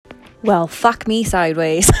Well, fuck me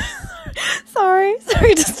sideways. sorry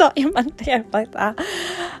to start your Monday out like that.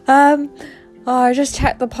 I just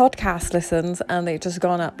checked the podcast listens and they've just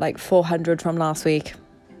gone up like 400 from last week.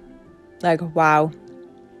 Like, wow,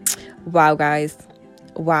 guys,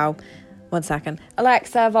 wow. 1 second,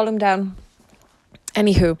 Alexa, volume down.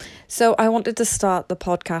 Anywho, so I wanted to start the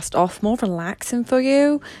podcast off more relaxing for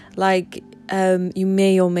you. Like, you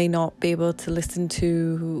may or may not be able to listen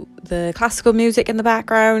to the classical music in the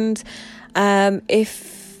background.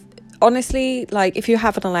 If you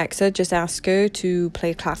have an Alexa, just ask her to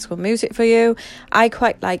play classical music for you. I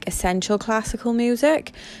quite like essential classical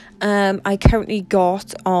music. I currently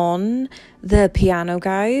got on the Piano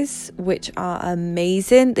Guys, which are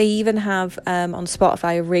amazing. They even have on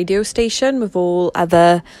Spotify a radio station with all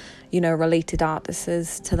other, related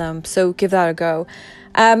artists to them. So give that a go.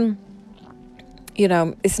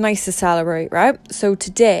 It's nice to celebrate, right? So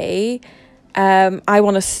today, I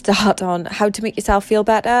want to start on how to make yourself feel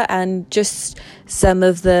better and just some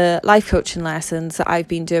of the life coaching lessons that I've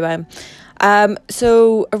been doing.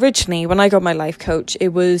 So originally when I got my life coach, it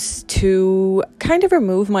was to kind of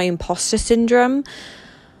remove my imposter syndrome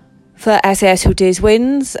for SAS Who Dares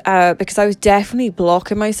Wins, because I was definitely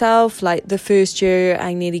blocking myself. Like the first year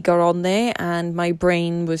I nearly got on there and my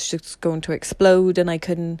brain was just going to explode and I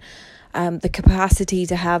couldn't, the capacity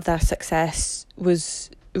to have that success was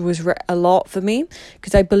a lot for me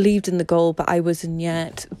because I believed in the goal, but I wasn't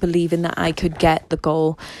yet believing that I could get the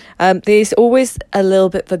goal. There's always a little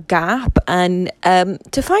bit of a gap, and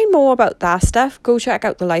to find more about that stuff, go check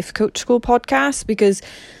out the Life Coach School podcast because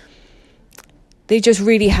they just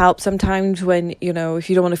really help sometimes when, if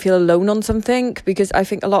you don't want to feel alone on something, because I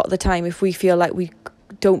think a lot of the time if we feel like we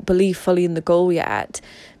don't believe fully in the goal yet,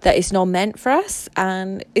 that it's not meant for us,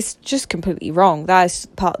 and it's just completely wrong. That is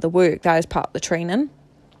part of the work, that is part of the training.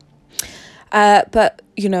 But,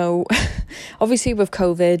 obviously with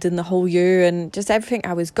COVID and the whole year and just everything,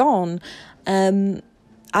 I was gone.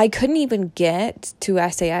 I couldn't even get to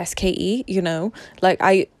SASKE,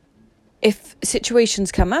 if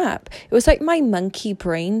situations come up, it was like my monkey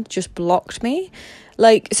brain just blocked me.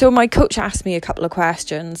 So my coach asked me a couple of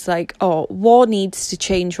questions like, what needs to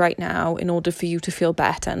change right now in order for you to feel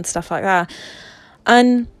better and stuff like that.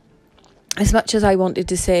 And as much as I wanted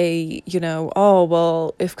to say, if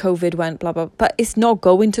COVID went, blah, blah, but it's not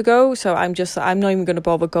going to go. So I'm not even going to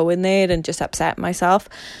bother going there and just upset myself.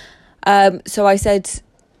 So I said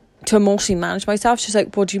to emotionally manage myself, she's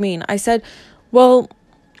like, what do you mean? I said, well,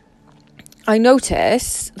 I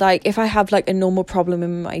notice, if I have, a normal problem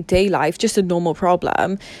in my day life, just a normal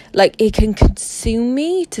problem, it can consume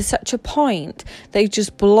me to such a point that it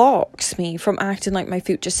just blocks me from acting like my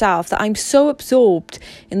future self, that I'm so absorbed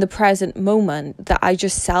in the present moment that I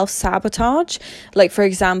just self-sabotage. For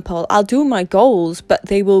example, I'll do my goals, but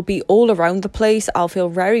they will be all around the place. I'll feel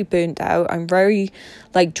very burnt out. I'm very,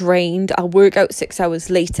 drained. I'll work out 6 hours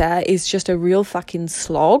later. It's just a real fucking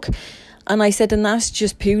slog. And I said, and that's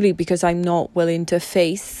just purely because I'm not willing to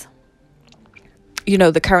face,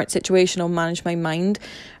 the current situation or manage my mind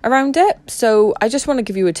around it. So I just want to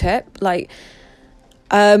give you a tip.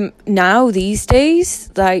 Now these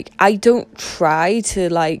days, I don't try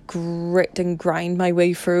to grit and grind my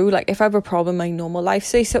way through. If I have a problem in my normal life,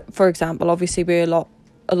 say, so, for example, obviously we're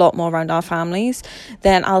a lot more around our families,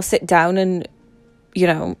 then I'll sit down and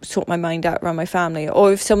sort my mind out around my family.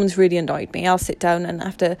 Or if someone's really annoyed me, I'll sit down and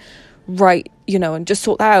have to write, and just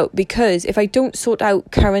sort that out, because if I don't sort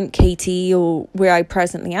out current Katie or where I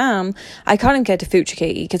presently am, I can't get to future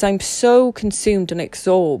Katie because I'm so consumed and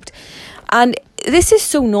absorbed. And this is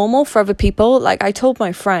so normal for other people. I told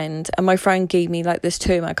my friend, and my friend gave me this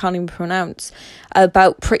term I can't even pronounce,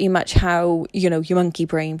 about pretty much how, your monkey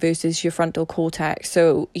brain versus your frontal cortex,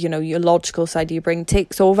 so, your logical side of your brain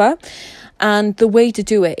takes over. And the way to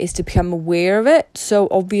do it is to become aware of it. So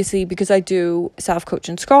obviously, because I do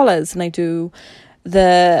self-coaching scholars and I do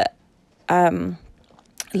the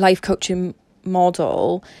life coaching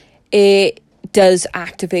model, it does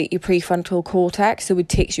activate your prefrontal cortex, so it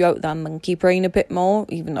takes you out of that monkey brain a bit more,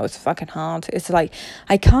 even though it's fucking hard. It's I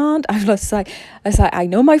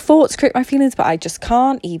know my thoughts create my feelings, but I just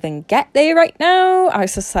can't even get there right now. I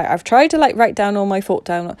was just I've tried to write down all my thoughts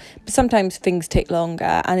down, but sometimes things take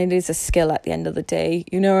longer, and it is a skill at the end of the day,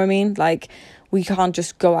 you know what I mean? We can't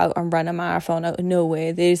just go out and run a marathon out of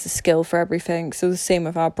nowhere. There's a skill for everything. So the same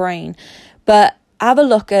with our brain. But have a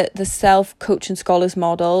look at the self-coaching scholars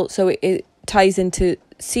model. So it ties into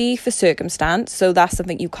C for circumstance. So that's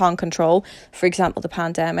something you can't control. For example, the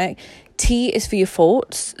pandemic. T is for your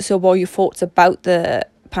thoughts. So what are your thoughts about the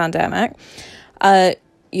pandemic?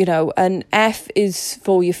 you know, and F is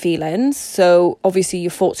for your feelings. So obviously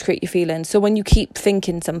your thoughts create your feelings. So when you keep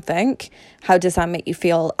thinking something, how does that make you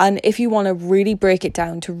feel? And if you want to really break it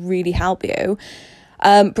down to really help you,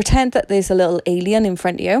 pretend that there's a little alien in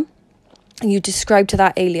front of you, and you describe to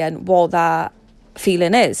that alien what that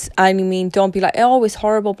feeling is. I mean, don't be like, oh, it's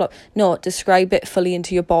horrible, but no, describe it fully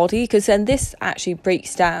into your body, because then this actually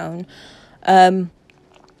breaks down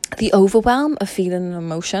the overwhelm of feeling and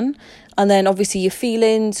emotion. And then obviously your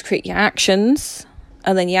feelings create your actions,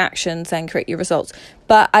 and then your actions then create your results.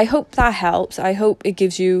 But I hope that helps. I hope it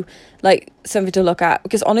gives you like something to look at,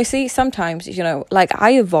 because honestly, sometimes, you know, like I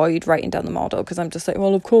avoid writing down the model because I'm just like,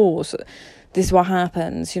 well, of course this is what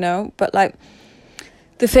happens, you know. But like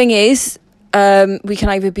the thing is, we can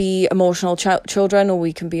either be emotional children or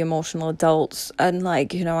we can be emotional adults. And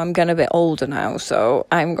like, you know, I'm getting a bit older now, so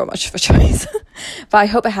I haven't got much of a choice. But I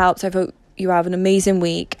hope it helps. I hope you have an amazing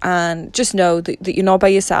week, and just know that you're not by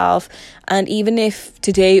yourself. And even if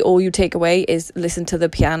today all you take away is listen to the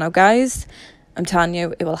piano guys, I'm telling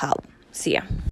you, it will help. See ya.